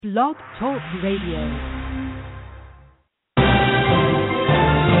Blog Talk Radio.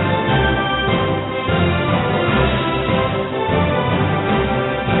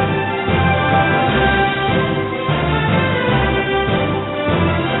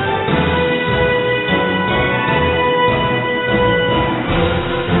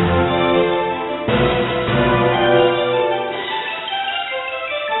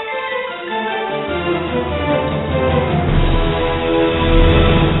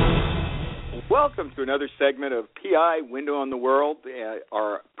 Welcome to another segment of PI Window on the World,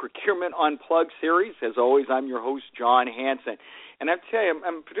 our Procurement Unplugged series. As always, I'm your host, John Hansen. And I have to tell you,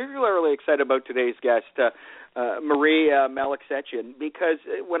 I'm particularly excited about today's guest, Marie Meliksetian, because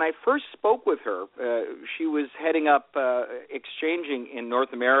when I first spoke with her, she was heading up exchanging in North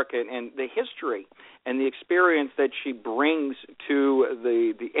America, and the history and the experience that she brings to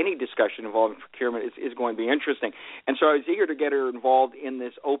the any discussion involving procurement is going to be interesting. And so I was eager to get her involved in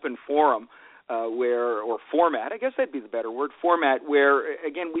this open forum or format, I guess that'd be the better word, format, where,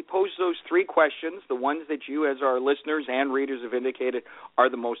 again, we pose those three questions, the ones that you as our listeners and readers have indicated are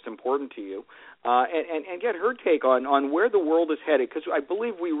the most important to you, and get her take on where the world is headed, because I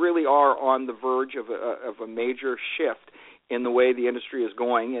believe we really are on the verge of a major shift in the way the industry is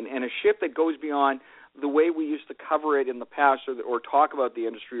going, and a shift that goes beyond the way we used to cover it in the past or talk about the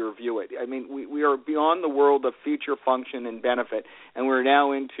industry or view it. I mean, we are beyond the world of feature, function, and benefit, and we're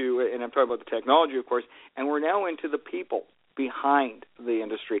now into, and I'm talking about the technology, of course, and we're now into the people behind the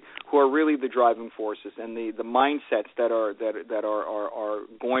industry who are really the driving forces and the mindsets that are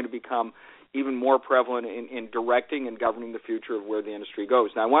going to become even more prevalent in directing and governing the future of where the industry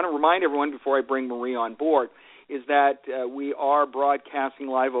goes. Now, I want to remind everyone before I bring Marie on board is that we are broadcasting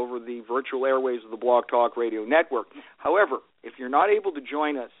live over the virtual airways of the Blog Talk Radio Network. However, if you're not able to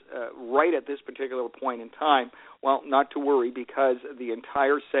join us right at this particular point in time, well, not to worry, because the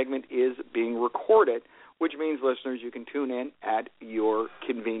entire segment is being recorded, which means, listeners, you can tune in at your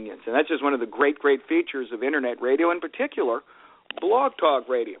convenience. And that's just one of the great features of Internet radio, in particular, Blog Talk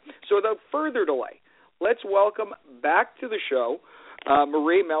Radio. So without further delay, let's welcome back to the show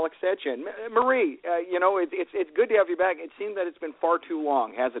Marie Meliksetian. Marie, it's good to have you back. It seems that it's been far too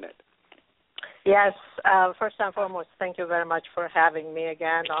long, hasn't it? Yes. First and foremost, thank you very much for having me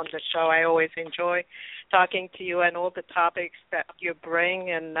again on the show. I always enjoy talking to you and all the topics that you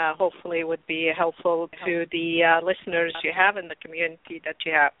bring, and hopefully would be helpful to the listeners you have in the community that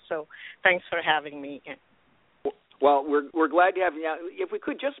you have. So thanks for having me again. Well, we're glad to have you. Now, if we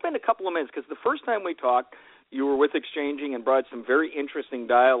could just spend a couple of minutes, because the first time we talked, you were with Exchanging and brought some very interesting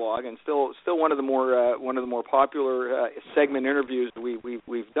dialogue, and still one of the more popular segment interviews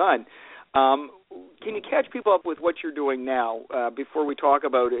we've done. Can you catch people up with what you're doing now before we talk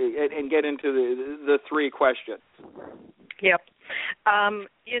about it and get into the three questions? Yep.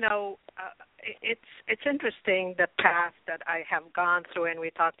 It's interesting the path that I have gone through, and we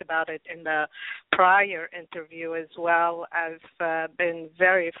talked about it in the prior interview as well. I've been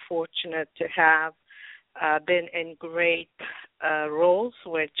very fortunate to have been in great roles,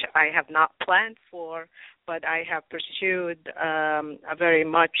 which I have not planned for, but I have pursued very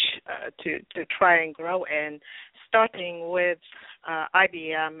much to try and grow in, starting with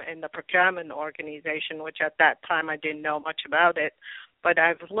IBM in the procurement organization, which at that time I didn't know much about it, but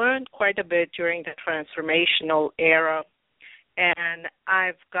I've learned quite a bit during the transformational era, and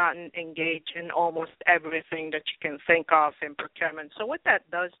I've gotten engaged in almost everything that you can think of in procurement. So what that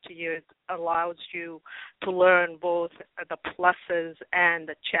does to you is allows you to learn both the pluses and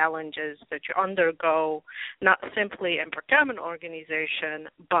the challenges that you undergo, not simply in procurement organization,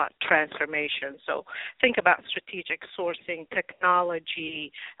 but transformation. So think about strategic sourcing,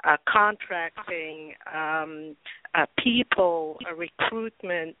 technology, contracting, people,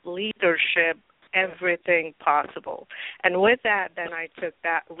 recruitment, leadership, everything possible. And with that, then I took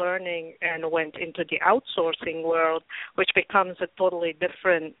that learning and went into the outsourcing world, which becomes a totally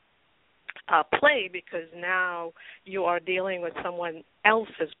different play, because now you are dealing with someone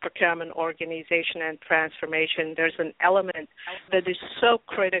else's procurement organization and transformation. There's an element that is so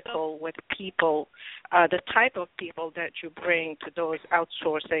critical with people, the type of people that you bring to those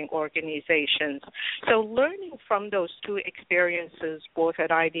outsourcing organizations. So learning from those two experiences, both at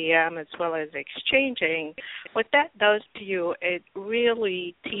IBM as well as Exchanging, what that does to you, it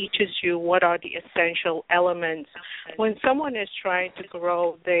really teaches you what are the essential elements when someone is trying to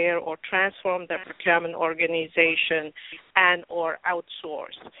grow their or transform their procurement organization and or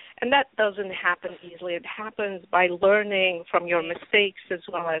outsource. And that doesn't happen easily. It happens by learning from your mistakes as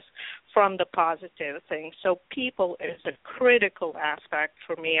well as from the positive things. So people is a critical aspect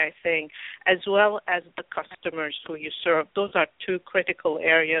for me, I think, as well as the customers who you serve. Those are two critical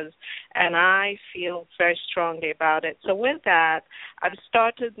areas, and I feel very strongly about it. So with that, I've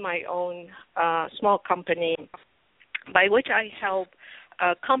started my own small company by which I help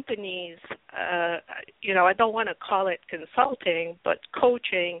companies, I don't want to call it consulting, but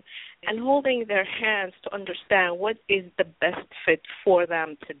coaching and holding their hands to understand what is the best fit for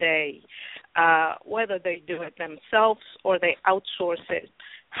them today, whether they do it themselves or they outsource it.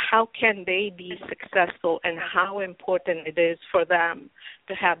 How can they be successful, and how important it is for them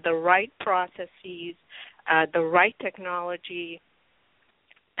to have the right processes, the right technology,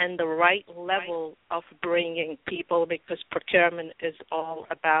 and the right level of bringing people, because procurement is all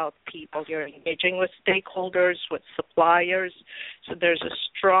about people. You're engaging with stakeholders, with suppliers, so there's a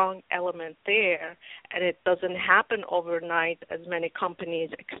strong element there, and it doesn't happen overnight as many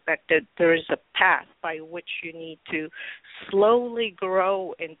companies expected. There is a path by which you need to slowly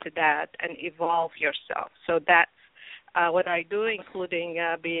grow into that and evolve yourself. So that's what I do, including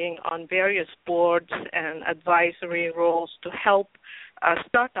being on various boards and advisory roles to help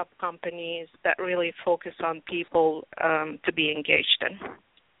startup companies that really focus on people to be engaged in.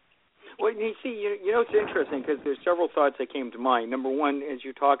 Well, you see, it's interesting because there's several thoughts that came to mind. Number one, as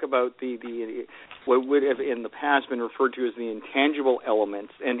you talk about the what would have in the past been referred to as the intangible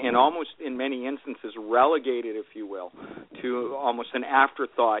elements, and almost in many instances relegated, if you will, to almost an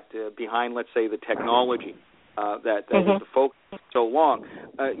afterthought behind, let's say, the technology. That was the focus so long.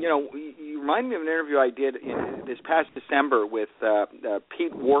 You remind me of an interview I did this past December with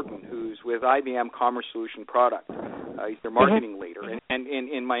Pete Wharton, who's with IBM Commerce Solution Product. He's their marketing leader. And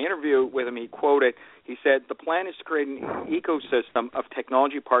in my interview with him, he said, the plan is to create an ecosystem of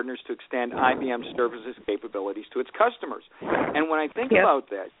technology partners to extend IBM's services capabilities to its customers. And when I think about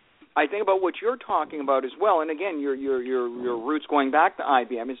this, I think about what you're talking about as well, and again, your roots going back to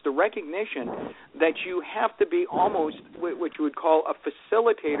IBM is the recognition that you have to be almost what you would call a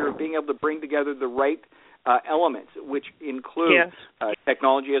facilitator of being able to bring together the right elements, which include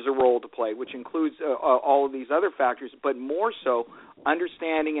technology as a role to play, which includes all of these other factors, but more so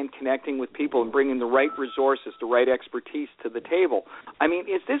understanding and connecting with people and bringing the right resources, the right expertise to the table. I mean,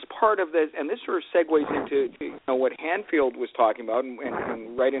 is this part of this, and this sort of segues into what Handfield was talking about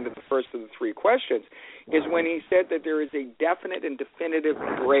and right into the first of the three questions, is when he said that there is a definite and definitive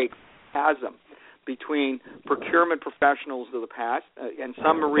break, chasm, between procurement professionals of the past, and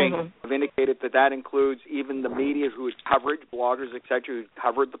some have indicated that includes even the media who has covered, bloggers, etc., who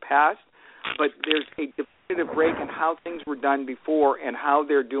covered the past, but there's a definitive break in how things were done before and how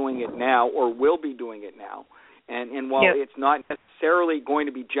they're doing it now or will be doing it now. And while it's not necessarily going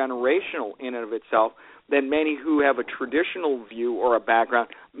to be generational in and of itself, then many who have a traditional view or a background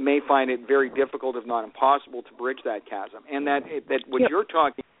may find it very difficult, if not impossible, to bridge that chasm. And that what you're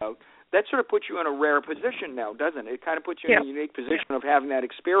talking about, that sort of puts you in a rare position now, doesn't it? It kind of puts you in a unique position of having that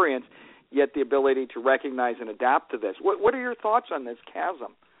experience, yet the ability to recognize and adapt to this. What are your thoughts on this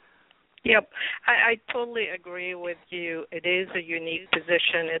chasm? Yep, I totally agree with you. It is a unique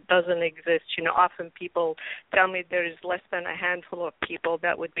position. It doesn't exist. Often people tell me there is less than a handful of people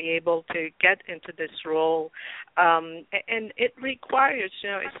that would be able to get into this role. And it requires,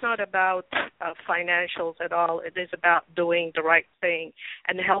 it's not about financials at all. It is about doing the right thing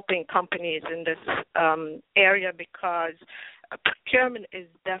and helping companies in this area, because procurement is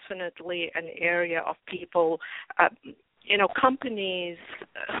definitely an area of people companies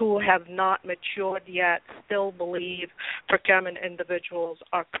who have not matured yet still believe procurement individuals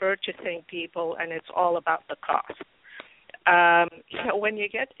are purchasing people, and it's all about the cost. When you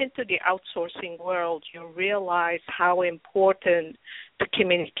get into the outsourcing world, you realize how important the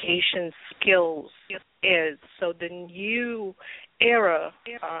communication skills is. So the new era,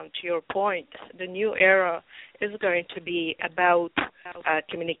 to your point, the new era is going to be about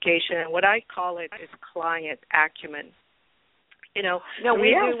communication, and what I call it is client acumen.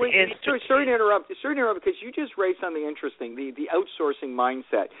 Sorry to interrupt, because you just raised something interesting. The outsourcing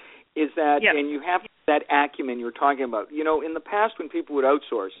mindset is that, and you have that acumen you're talking about. In the past when people would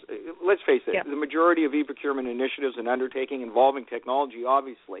outsource, let's face it, the majority of e-procurement initiatives and undertaking involving technology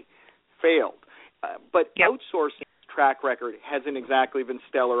obviously failed. But outsourcing track record hasn't exactly been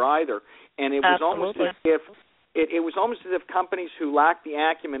stellar either, and it was almost as if it was almost as if companies who lacked the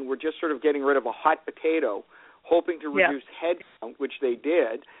acumen were just sort of getting rid of a hot potato, hoping to reduce headcount, which they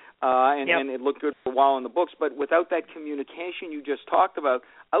did, and it looked good for a while in the books. But without that communication you just talked about,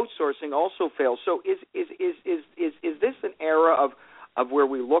 outsourcing also fails. So is this an era of where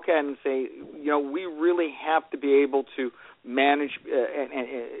we look at it and say, we really have to be able to manage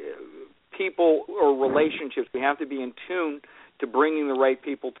people or relationships. We have to be in tune to bringing the right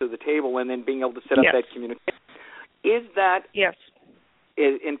people to the table and then being able to set up that communication. Is that,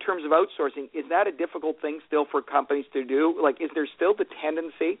 in terms of outsourcing, is that a difficult thing still for companies to do? Like, is there still the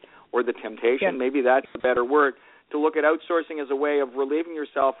tendency or the temptation, maybe that's the better word, to look at outsourcing as a way of relieving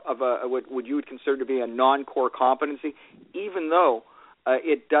yourself of what you would consider to be a non-core competency, even though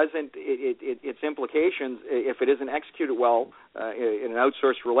it doesn't, its implications, if it isn't executed well in an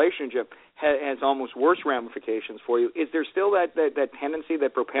outsourced relationship, has almost worse ramifications for you. Is there still that tendency,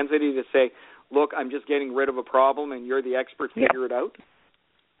 that propensity to say, look, I'm just getting rid of a problem and you're the expert, figure it out?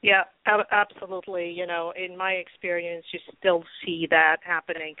 Yeah, absolutely. You know, in my experience, you still see that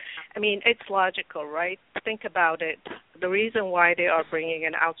happening. I mean, it's logical, right? Think about it. The reason why they are bringing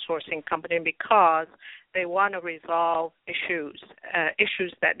an outsourcing company because they want to resolve issues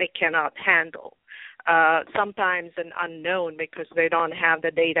that they cannot handle. Sometimes an unknown because they don't have the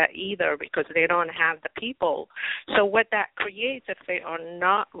data either, because they don't have the people. So what that creates, if they are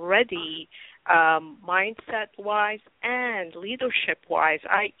not ready mindset-wise and leadership-wise,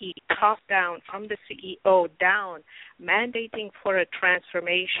 i.e. top-down from the CEO down, mandating for a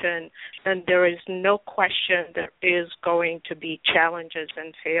transformation, then there is no question there is going to be challenges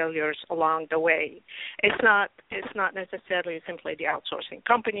and failures along the way. It's not necessarily simply the outsourcing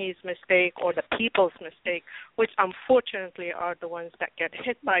company's mistake or the people's mistake, which unfortunately are the ones that get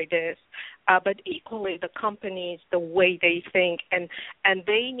hit by this, but equally the companies, the way they think, and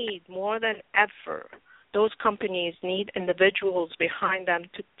they need more than ever, those companies need individuals behind them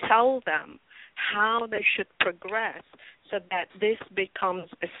to tell them how they should progress so that this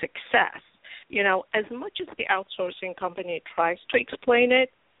becomes a success. You know, as much as the outsourcing company tries to explain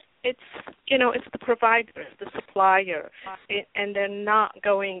it, it's the provider, the supplier, and they're not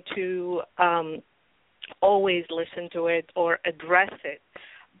going to always listen to it or address it.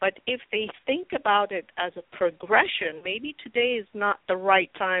 But if they think about it as a progression, maybe today is not the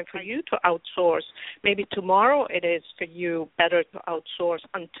right time for you to outsource. Maybe tomorrow it is for you better to outsource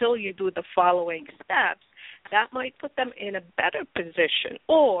until you do the following steps. That might put them in a better position.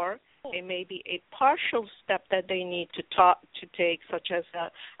 Or it may be a partial step that they need to take, such as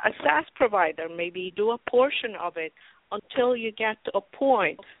a SaaS provider. Maybe do a portion of it until you get to a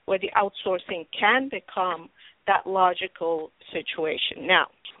point where the outsourcing can become that logical situation. Now,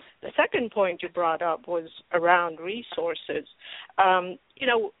 the second point you brought up was around resources. The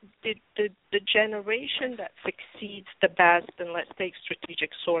generation that succeeds the best, and let's take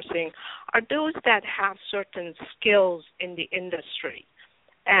strategic sourcing, are those that have certain skills in the industry.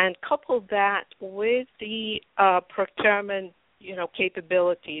 And couple that with the procurement,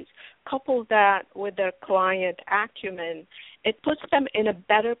 capabilities, couple that with their client acumen, it puts them in a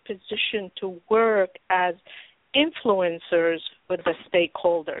better position to work as influencers with the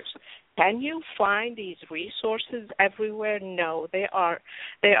stakeholders. Can you find these resources everywhere? No, they are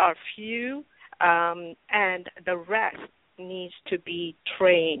few, and the rest needs to be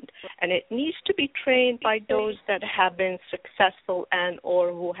trained, and it needs to be trained by those that have been successful and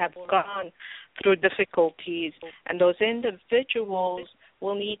or who have gone through difficulties, and those individuals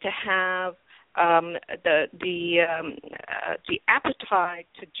will need to have the appetite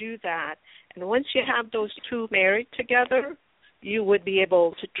to do that. And once you have those two married together, you would be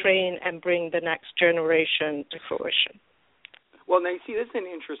able to train and bring the next generation to fruition. Well, now, you see, this is an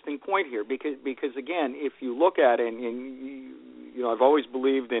interesting point here because again, if you look at it, and I've always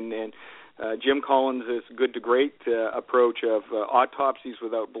believed in Jim Collins' good to great approach of autopsies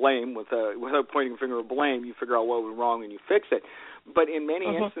without blame, without pointing a finger of blame. You figure out what was wrong and you fix it. But in many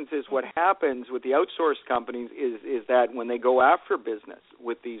instances, what happens with the outsourced companies is that when they go after business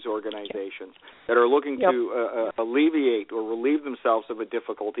with these organizations that are looking to alleviate or relieve themselves of a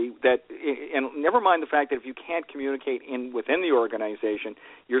difficulty, and never mind the fact that if you can't communicate within the organization,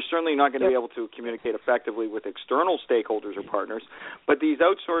 you're certainly not going to be able to communicate effectively with external stakeholders or partners. But these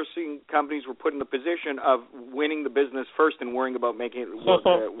outsourcing companies were put in the position of winning the business first and worrying about making it work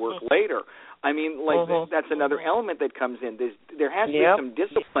later. I mean, that's another element that comes in. There has to be some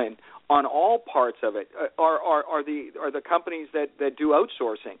discipline on all parts of it. Are the companies that do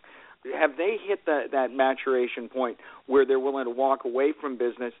outsourcing, have they hit that maturation point where they're willing to walk away from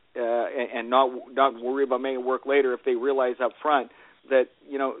business and not worry about making it work later if they realize up front that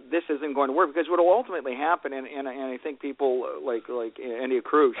this isn't going to work? Because what will ultimately happen, and I think people like Andy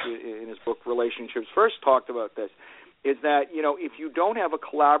Akrush in his book Relationships First talked about this, is that, if you don't have a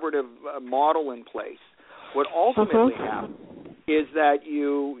collaborative model in place, what ultimately happens is that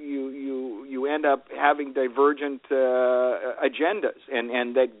you end up having divergent agendas,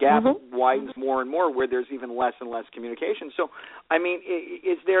 and that gap widens more and more where there's even less and less communication. So, I mean,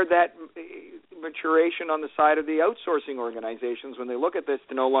 is there that maturation on the side of the outsourcing organizations when they look at this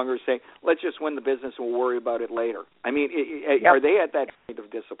to no longer say, let's just win the business and we'll worry about it later? I mean, are they at that kind of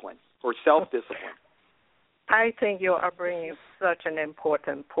discipline or self-discipline? I think you are bringing such an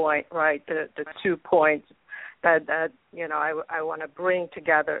important point, right? The 2 points that I want to bring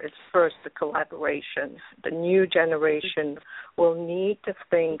together is first the collaboration. The new generation will need to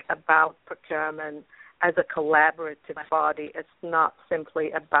think about procurement as a collaborative body. It's not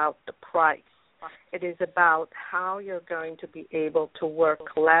simply about the price. It is about how you're going to be able to work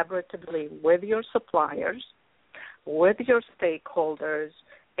collaboratively with your suppliers, with your stakeholders,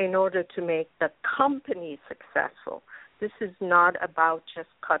 in order to make the company successful. This is not about just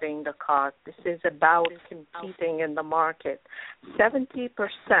cutting the cost. This is about competing in the market. 70%,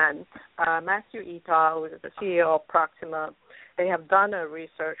 Matthew Etow, who is the CEO of Procurement, they have done a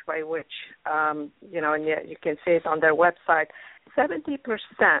research by which, and you can see it on their website, 70%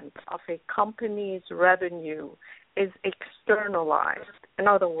 of a company's revenue is externalized. In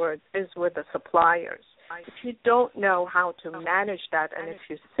other words, is with the suppliers. If you don't know how to manage that, and if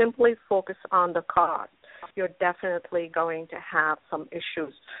you simply focus on the cost, you're definitely going to have some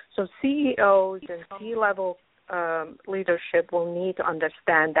issues. So CEOs and C-level leadership will need to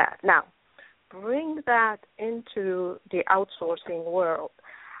understand that. Now, bring that into the outsourcing world.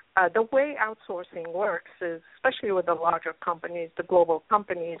 The way outsourcing works is, especially with the larger companies, the global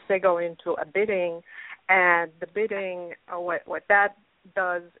companies, they go into a bidding, and the bidding, what that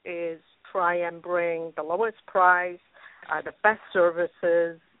does is try and bring the lowest price, the best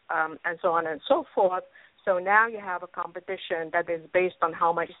services, and so on and so forth. So now you have a competition that is based on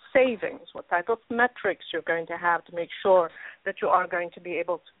how much savings, what type of metrics you're going to have to make sure that you are going to be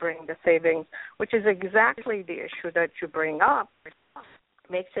able to bring the savings, which is exactly the issue that you bring up. It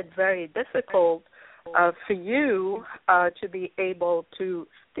makes it very difficult for you to be able to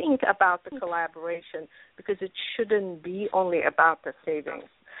think about the collaboration, because it shouldn't be only about the savings.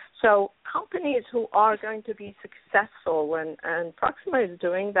 So companies who are going to be successful, and Proxima is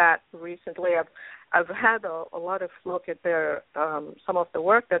doing that recently. I've had a lot of look at their some of the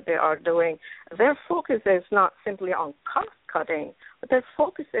work that they are doing. Their focus is not simply on cost cutting, but their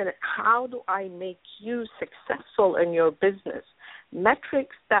focus is how do I make you successful in your business?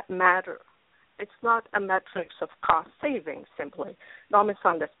 Metrics that matter. It's not a metrics of cost savings simply. Don't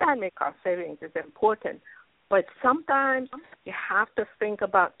misunderstand me, cost savings is important. But sometimes you have to think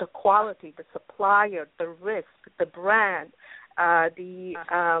about the quality, the supplier, the risk, the brand, the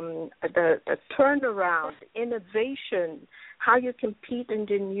turnaround, the innovation, how you compete in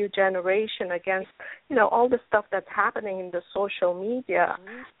the new generation against, all the stuff that's happening in the social media.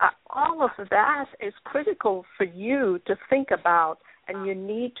 All of that is critical for you to think about, and you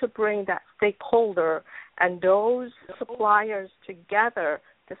need to bring that stakeholder and those suppliers together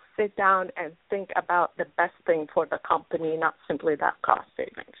to sit down and think about the best thing for the company, not simply that cost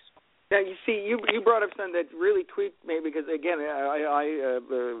savings. Now, you see, you brought up something that really tweaked me, because, again, I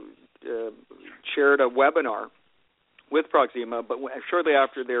shared a webinar with Proxima, but shortly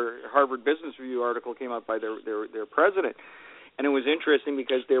after their Harvard Business Review article came out by their president. And it was interesting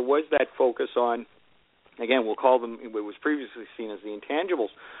because there was that focus on, again, we'll call them, it was previously seen as the intangibles.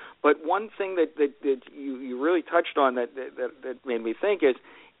 But one thing that you really touched on that made me think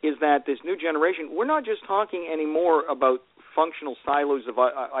is that this new generation, we're not just talking anymore about functional silos of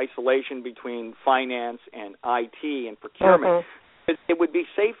isolation between finance and IT and procurement. It would be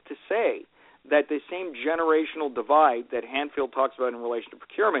safe to say that the same generational divide that Handfield talks about in relation to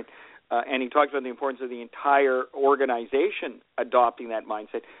procurement, and he talks about the importance of the entire organization adopting that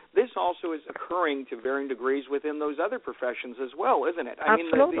mindset, this also is occurring to varying degrees within those other professions as well, isn't it?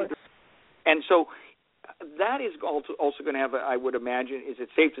 Absolutely. And so that is also going to have, I would imagine, is it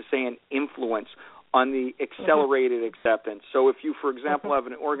safe to say, an influence on the accelerated acceptance. So if you, for example, have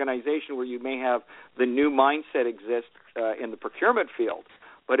an organization where you may have the new mindset exist in the procurement field,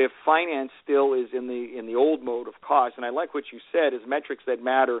 but if finance still is in the old mode of cost, and I like what you said, is metrics that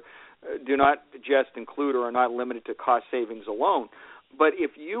matter do not just include or are not limited to cost savings alone. But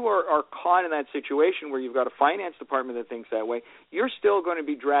if you are caught in that situation where you've got a finance department that thinks that way, you're still going to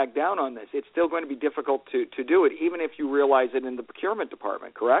be dragged down on this. It's still going to be difficult to do it, even if you realize it in the procurement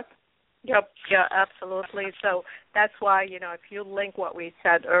department, correct? Yep, yeah, absolutely. So that's why, if you link what we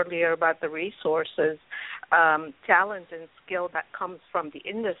said earlier about the resources, talent and skill that comes from the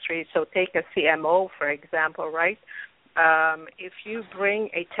industry, so take a CMO, for example, right? If you bring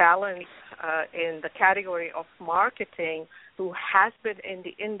a talent in the category of marketing who has been in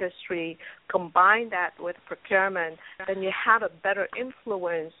the industry, combine that with procurement, then you have a better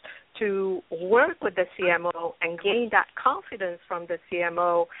influence to work with the CMO and gain that confidence from the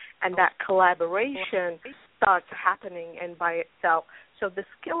CMO, and that collaboration starts happening in by itself. So the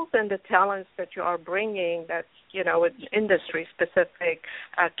skills and the talents that you are bringing, that's, industry-specific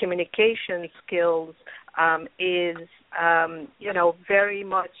communication skills, is, very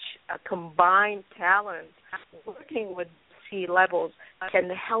much a combined talent. Working with C-levels can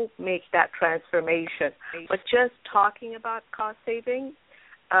help make that transformation. But just talking about cost savings,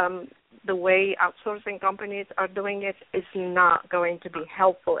 the way outsourcing companies are doing it is not going to be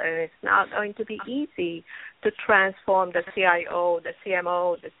helpful, and it's not going to be easy to transform the CIO, the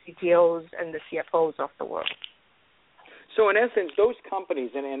CMO, the CTOs, and the CFOs of the world. So in essence, those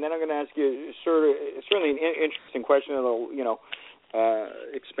companies, and then I'm going to ask you certainly an interesting question that'll,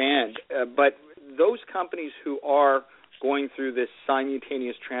 expand, but those companies who are going through this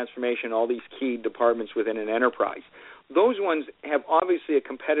simultaneous transformation, all these key departments within an enterprise, those ones have obviously a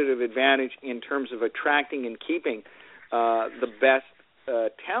competitive advantage in terms of attracting and keeping the best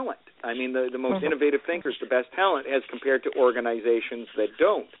talent. I mean, the most innovative thinkers, the best talent, as compared to organizations that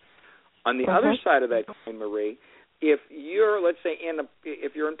don't. On the other side of that coin, Marie, if you're, let's say,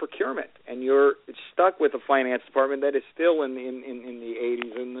 if you're in procurement and you're stuck with a finance department that is still in the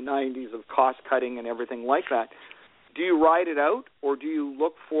 80s and the 90s of cost cutting and everything like that, do you ride it out, or do you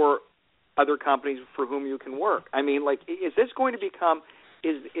look for other companies for whom you can work? I mean, is this going to become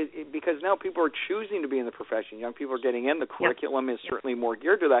because now people are choosing to be in the profession, young people are getting in, the curriculum is certainly more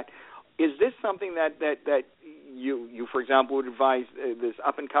geared to that. Is this something that you, for example, would advise this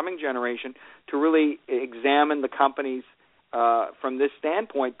up-and-coming generation to really examine the companies from this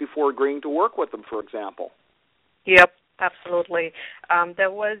standpoint before agreeing to work with them, for example? Yep, absolutely. There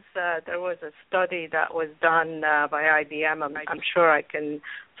was a study that was done by IBM. I'm sure I can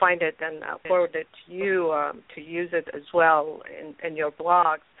find it and forward it to you to use it as well in your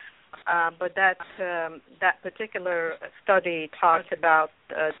blogs. But that particular study talked about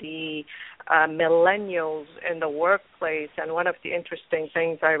the millennials in the workplace, and one of the interesting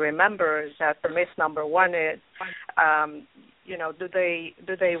things I remember is that the myth number one is, do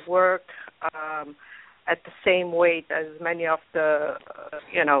they work at the same weight as many of the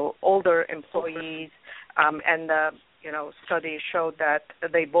older employees, and the study showed that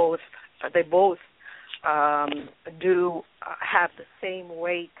they both do have the same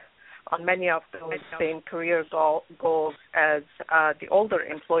weight on many of those same career goals as the older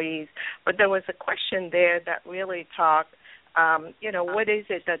employees. But there was a question there that really talked, what is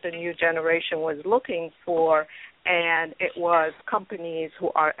it that the new generation was looking for? And it was companies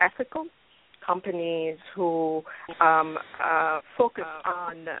who are ethical, companies who focus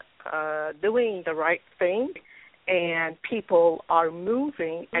on doing the right thing, and people are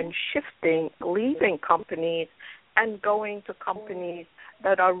moving and shifting, leaving companies and going to companies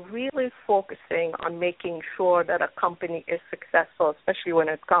that are really focusing on making sure that a company is successful, especially when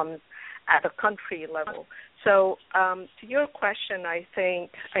it comes at a country level. So to your question, I think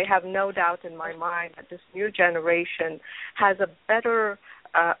I have no doubt in my mind that this new generation has a better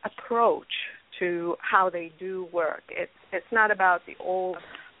approach to how they do work. It's not about the old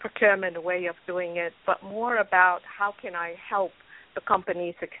procurement way of doing it, but more about how can I help the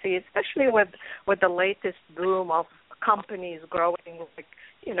company succeed, especially with the latest boom of companies growing, like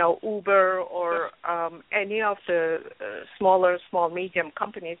Uber or any of the small, medium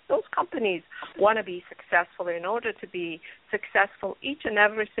companies. Those companies want to be successful. In order to be successful, each and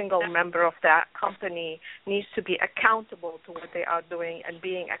every single member of that company needs to be accountable to what they are doing, and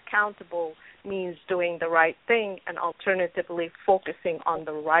being accountable means doing the right thing and alternatively focusing on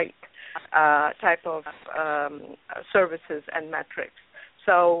the right type of services and metrics.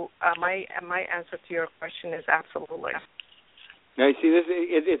 So my answer to your question is absolutely. Now, you see,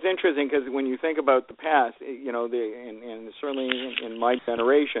 it's interesting because when you think about the past, and certainly in my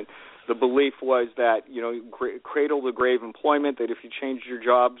generation, the belief was that, cradle to grave employment, that if you changed your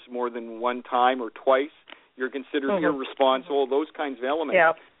jobs more than one time or twice, you're considered irresponsible, those kinds of elements.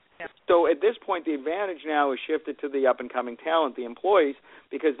 Yeah. So at this point, the advantage now is shifted to the up-and-coming talent, the employees,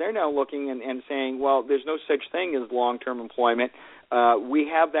 because they're now looking and saying, well, there's no such thing as long-term employment. We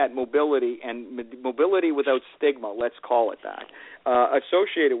have that mobility, and mobility without stigma, let's call it that,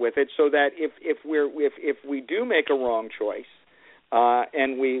 associated with it, so that if we do make a wrong choice,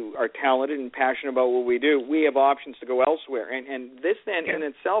 and we are talented and passionate about what we do, we have options to go elsewhere. And this then in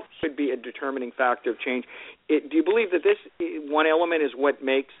itself could be a determining factor of change. Do you believe that this one element is what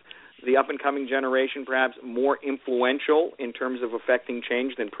makes the up-and-coming generation perhaps more influential in terms of affecting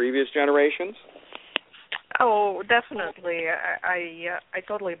change than previous generations? Oh, definitely. I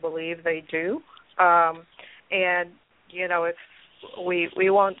totally believe they do. And if we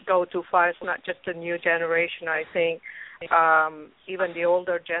won't go too far, it's not just the new generation. I think even the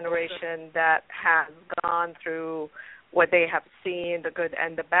older generation that has gone through what they have seen, the good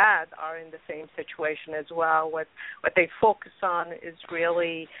and the bad, are in the same situation as well. What they focus on is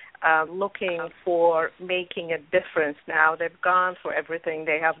really looking for making a difference now. They've gone through everything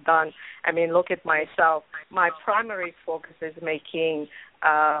they have done. I mean, look at myself. My primary focus is making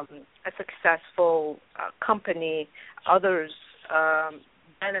a successful company. Others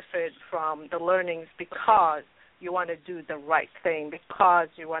benefit from the learnings because you want to do the right thing, because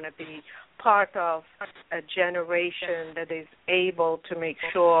you want to be part of a generation that is able to make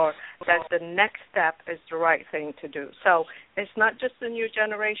sure that the next step is the right thing to do. So it's not just the new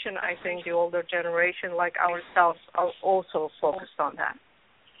generation. I think the older generation, like ourselves, are also focused on that.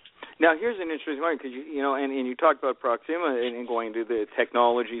 Now, here's an interesting one, because and you talked about Procurement and going into the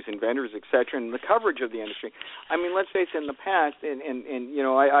technologies and vendors, et cetera, and the coverage of the industry. I mean, let's face it, in the past, and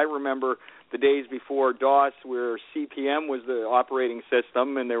I remember the days before DOS, where CPM was the operating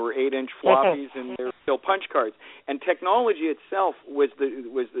system, and there were 8-inch floppies, and there were still punch cards, and technology itself was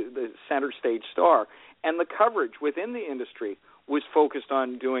the center stage star, and the coverage within the industry was focused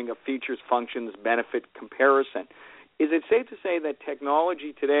on doing a features, functions, benefit comparison. Is it safe to say that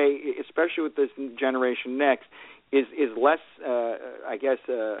technology today, especially with this generation next, is less,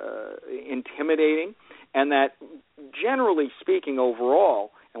 intimidating, and that generally speaking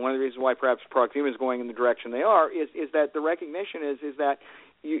overall, and one of the reasons why perhaps Procurement is going in the direction they are, is that the recognition is that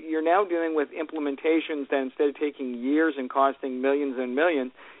you're now dealing with implementations that instead of taking years and costing millions and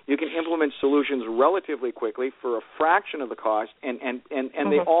millions, you can implement solutions relatively quickly for a fraction of the cost, and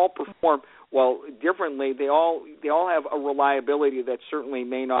they all perform differently. They all have a reliability that certainly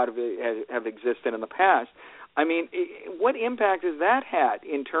may not have existed in the past. I mean, what impact has that had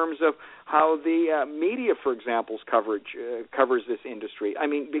in terms of how the media, for example, covers this industry? I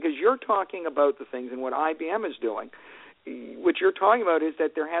mean, because you're talking about the things and what IBM is doing. What you're talking about is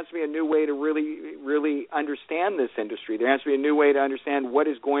that there has to be a new way to really, really understand this industry. There has to be a new way to understand what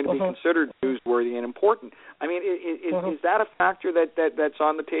is going to be considered newsworthy and important. I mean, is that a factor that's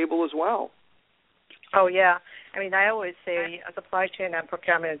on the table as well? Oh, yeah. I mean, I always say supply chain and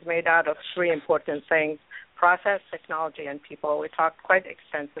procurement is made out of three important things: process, technology, and people. We talked quite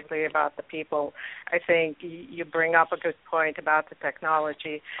extensively about the people. I think you bring up a good point about the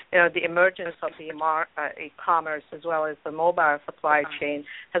technology. The emergence of the eCommerce as well as the mobile supply chain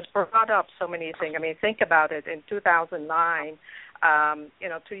has brought up so many things. I mean, think about it. In 2009,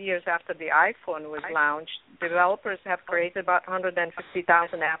 2 years after the iPhone was launched, developers have created about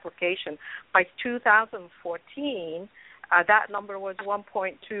 150,000 applications. By 2014, that number was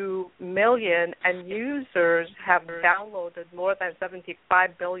 1.2 million, and users have downloaded more than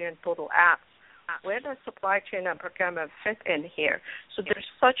 75 billion total apps. Where does supply chain and procurement fit in here? So there's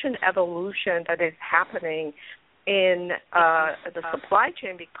such an evolution that is happening in the supply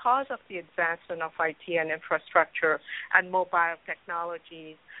chain because of the advancement of IT and infrastructure and mobile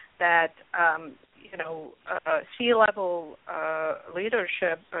technologies that C-level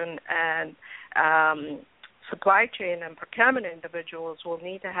leadership and supply chain and procurement individuals will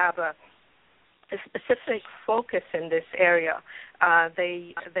need to have a specific focus in this area.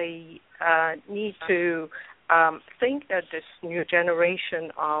 They need to think that this new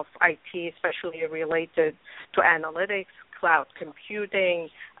generation of IT, especially related to analytics, cloud computing,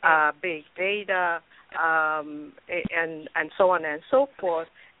 big data, and so on and so forth,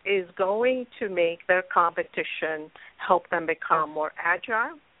 is going to make their competition help them become more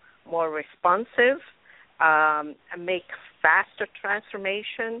agile, more responsive, make faster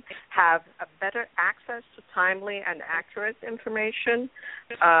transformation, have a better access to timely and accurate information.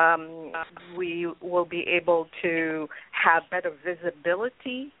 We will be able to have better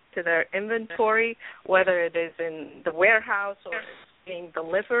visibility to their inventory, whether it is in the warehouse or being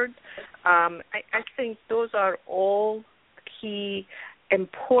delivered. I think those are all key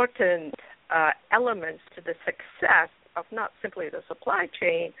important elements to the success of not simply the supply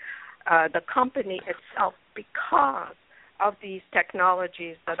chain, the company itself, because of these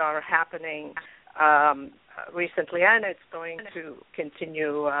technologies that are happening recently, and it's going to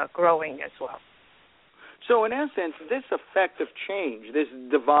continue growing as well. So in essence, this effect of change, this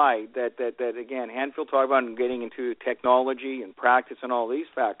divide that again, Handfield talked about and getting into technology and practice and all these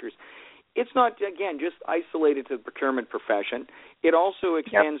factors, it's not, again, just isolated to the procurement profession. It also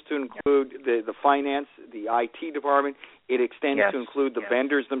extends to include the finance, the IT department. It extends to include the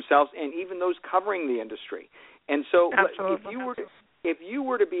vendors themselves and even those covering the industry. And so if you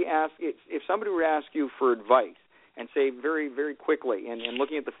were to be asked, if somebody were to ask you for advice and say very, very quickly, and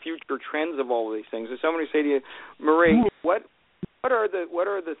looking at the future trends of all of these things, if somebody say to you, Marie, what are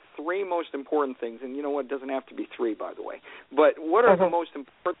the three most important things? And you know what? It doesn't have to be three, by the way. But what are the most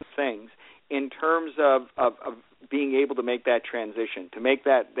important things in terms of being able to make that transition, to make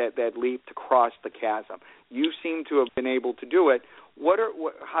that leap, to cross the chasm? You seem to have been able to do it.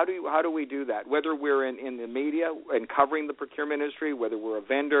 How do we do that? Whether we're in the media and covering the procurement industry, whether we're a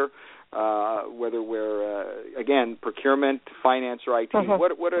vendor, whether we're again procurement, finance, or IT.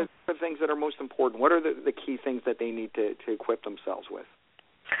 What are the things that are most important? What are the key things that they need to equip themselves with?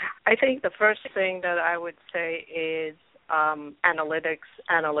 I think the first thing that I would say is analytics.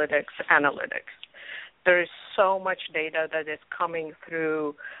 There is so much data that is coming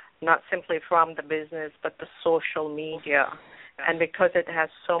through, not simply from the business, but the social media. And because it has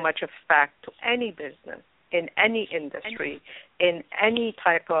so much effect to any business, in any industry, in any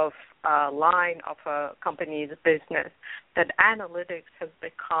type of line of a company's business, that analytics has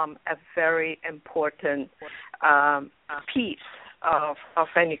become a very important piece of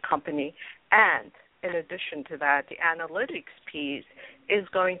any company. And in addition to that, the analytics piece is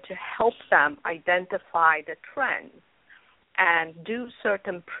going to help them identify the trends and do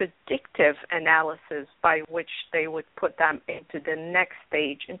certain predictive analysis by which they would put them into the next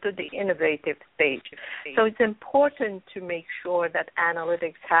stage, into the innovative stage. So it's important to make sure that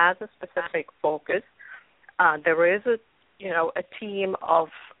analytics has a specific focus. There is a team of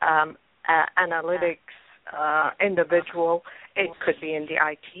analytics individual. It could be in the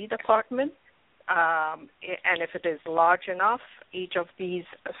IT department. And if it is large enough, each of these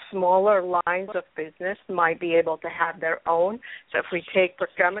smaller lines of business might be able to have their own. So if we take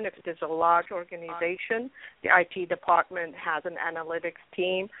procurement, if it is a large organization, the IT department has an analytics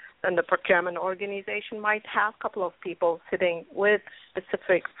team, then the procurement organization might have a couple of people sitting with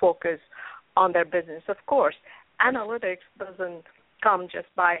specific focus on their business. Of course, analytics doesn't come just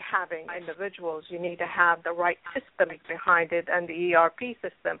by having individuals. You need to have the right systems behind it and the ERP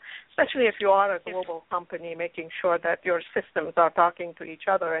system, especially if you are a global company, making sure that your systems are talking to each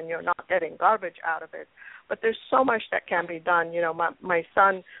other and you're not getting garbage out of it. But there's so much that can be done. You know, my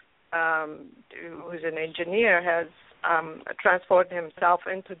son, who's an engineer, has transformed himself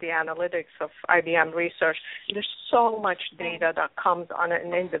into the analytics of IBM Research. There's so much data that comes on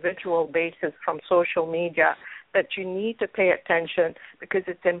an individual basis from social media that you need to pay attention because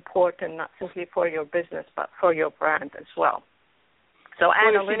it's important not simply for your business but for your brand as well. So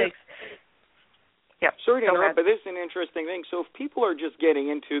analytics. Yep. Sorry to interrupt, but this is an interesting thing. So if people are just getting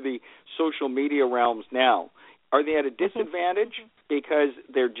into the social media realms now, are they at a disadvantage because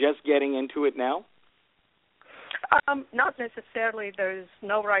they're just getting into it now? Not necessarily. There's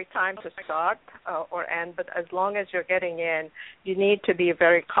no right time to start or end, but as long as you're getting in, you need to be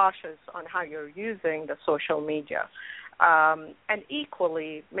very cautious on how you're using the social media. And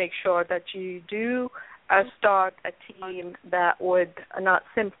equally, make sure that you do start a team that would not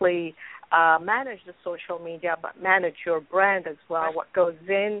simply manage the social media, but manage your brand as well. What goes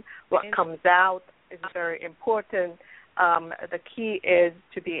in, what comes out is very important. The key is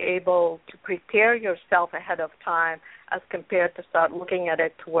to be able to prepare yourself ahead of time as compared to start looking at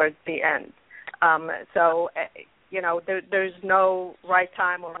it towards the end. There's no right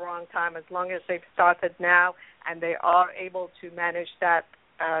time or wrong time. As long as they've started now and they are able to manage that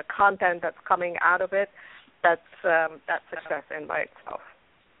content that's coming out of it, that's success in by itself.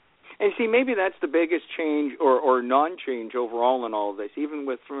 And see, maybe that's the biggest change or non-change overall in all of this, even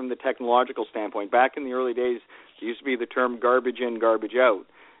from the technological standpoint. Back in the early days, there used to be the term garbage in, garbage out.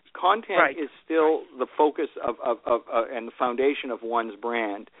 Content is still the focus of and the foundation of one's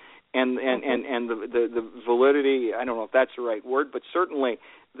brand, and the validity. I don't know if that's the right word, but certainly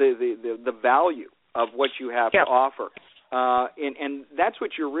the value of what you have to offer. And that's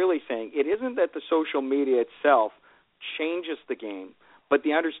what you're really saying. It isn't that the social media itself changes the game, but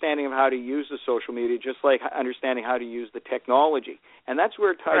the understanding of how to use the social media, just like understanding how to use the technology. And that's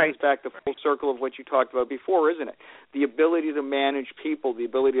where it ties us back to full circle of what you talked about before, isn't it? The ability to manage people, the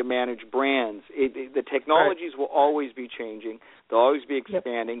ability to manage brands. The technologies will always be changing. They'll always be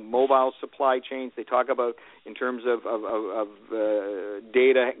expanding. Mobile supply chains, they talk about in terms of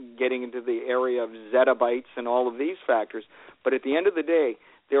data getting into the area of zettabytes and all of these factors. But at the end of the day,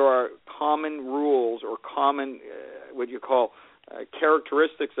 there are common rules or common, what you call,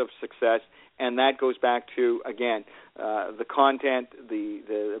 characteristics of success, and that goes back to, again, the content,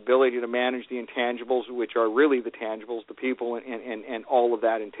 the ability to manage the intangibles, which are really the tangibles, the people, and all of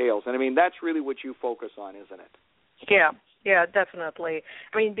that entails. And, I mean, that's really what you focus on, isn't it? Yeah, definitely.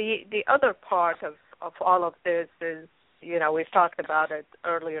 I mean, the other part of all of this is we've talked about it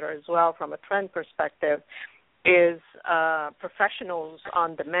earlier as well from a trend perspective, is professionals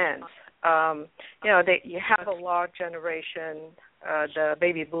on demand. You have a large generation, the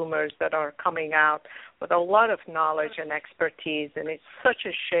baby boomers that are coming out with a lot of knowledge and expertise, and it's such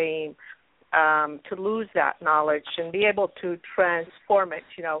a shame to lose that knowledge and be able to transform it.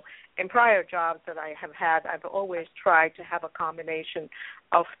 In prior jobs that I have had, I've always tried to have a combination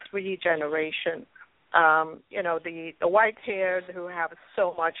of three generations. The white-haired who have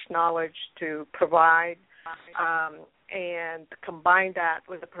so much knowledge to provide, and combine that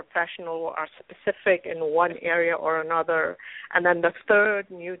with a professional who are specific in one area or another, and then the third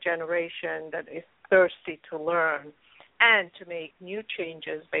new generation that is thirsty to learn and to make new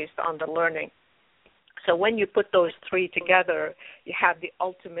changes based on the learning. So when you put those three together, you have the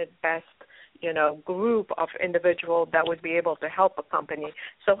ultimate best, group of individuals that would be able to help a company.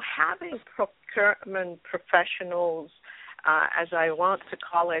 So having procurement professionals, as I want to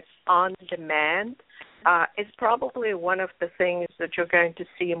call it, on demand, is probably one of the things that you're going to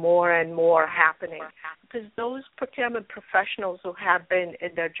see more and more happening, because those procurement professionals who have been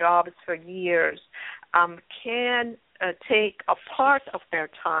in their jobs for years can take a part of their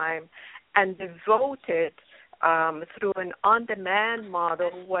time and devote it through an on-demand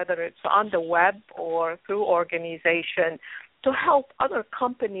model, whether it's on the web or through organization, to help other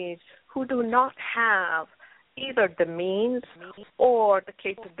companies who do not have either the means or the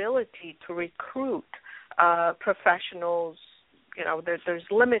capability to recruit professionals. There's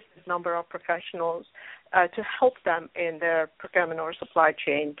limited number of professionals to help them in their procurement or supply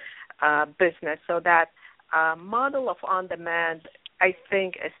chain business. So that model of on-demand, I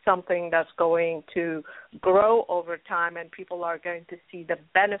think, is something that's going to grow over time, and people are going to see the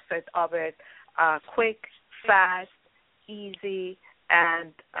benefit of it quick, fast, easy,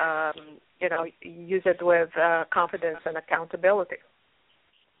 and use it with confidence and accountability.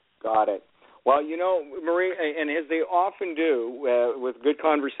 Got it. Well, Marie, and as they often do with good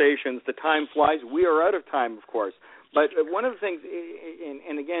conversations, the time flies. We are out of time, of course. But one of the things,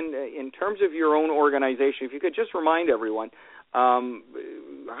 and again, in terms of your own organization, if you could just remind everyone,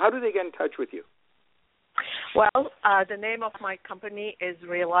 how do they get in touch with you? Well, the name of my company is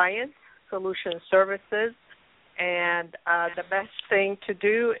Reliance Solution Services, and the best thing to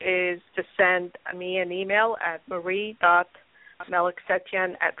do is to send me an email at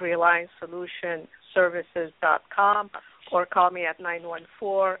marie.meliksetian@reliancesolutionservices.com or call me at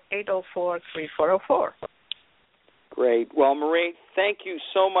 914-804-3404. Great. Well, Marie, thank you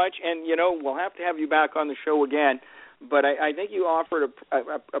so much, and, we'll have to have you back on the show again, but I think you offered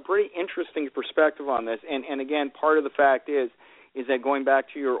a pretty interesting perspective on this, and again, part of the fact is that going back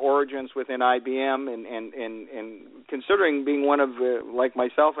to your origins within IBM and considering being one of, like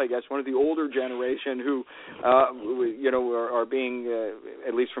myself, I guess, one of the older generation who, are being,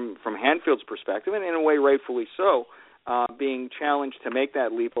 at least from Handfield's perspective, and in a way rightfully so, being challenged to make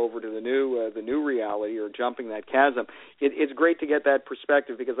that leap over to the new reality or jumping that chasm. It's great to get that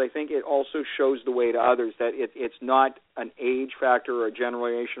perspective, because I think it also shows the way to others that it's not an age factor or a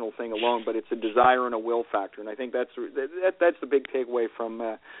generational thing alone, but it's a desire and a will factor. And I think that's the big takeaway from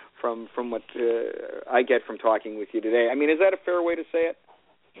what I get from talking with you today. I mean, is that a fair way to say it?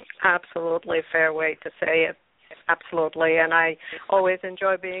 Absolutely a fair way to say it. Absolutely, and I always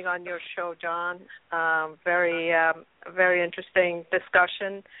enjoy being on your show, John. Very interesting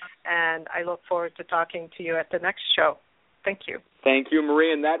discussion, and I look forward to talking to you at the next show. Thank you. Thank you,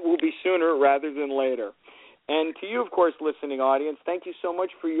 Marie, and that will be sooner rather than later. And to you, of course, listening audience, thank you so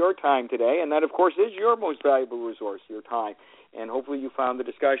much for your time today, and that, of course, is your most valuable resource, your time. And hopefully you found the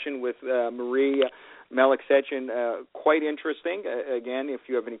discussion with Marie Meliksetian quite interesting. Again, if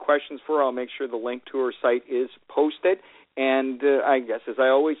you have any questions for her, I'll make sure the link to her site is posted. And I guess, as I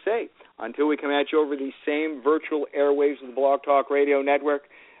always say, until we come at you over these same virtual airwaves of the Blog Talk Radio Network,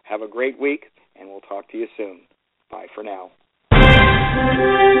 have a great week, and we'll talk to you soon. Bye for now.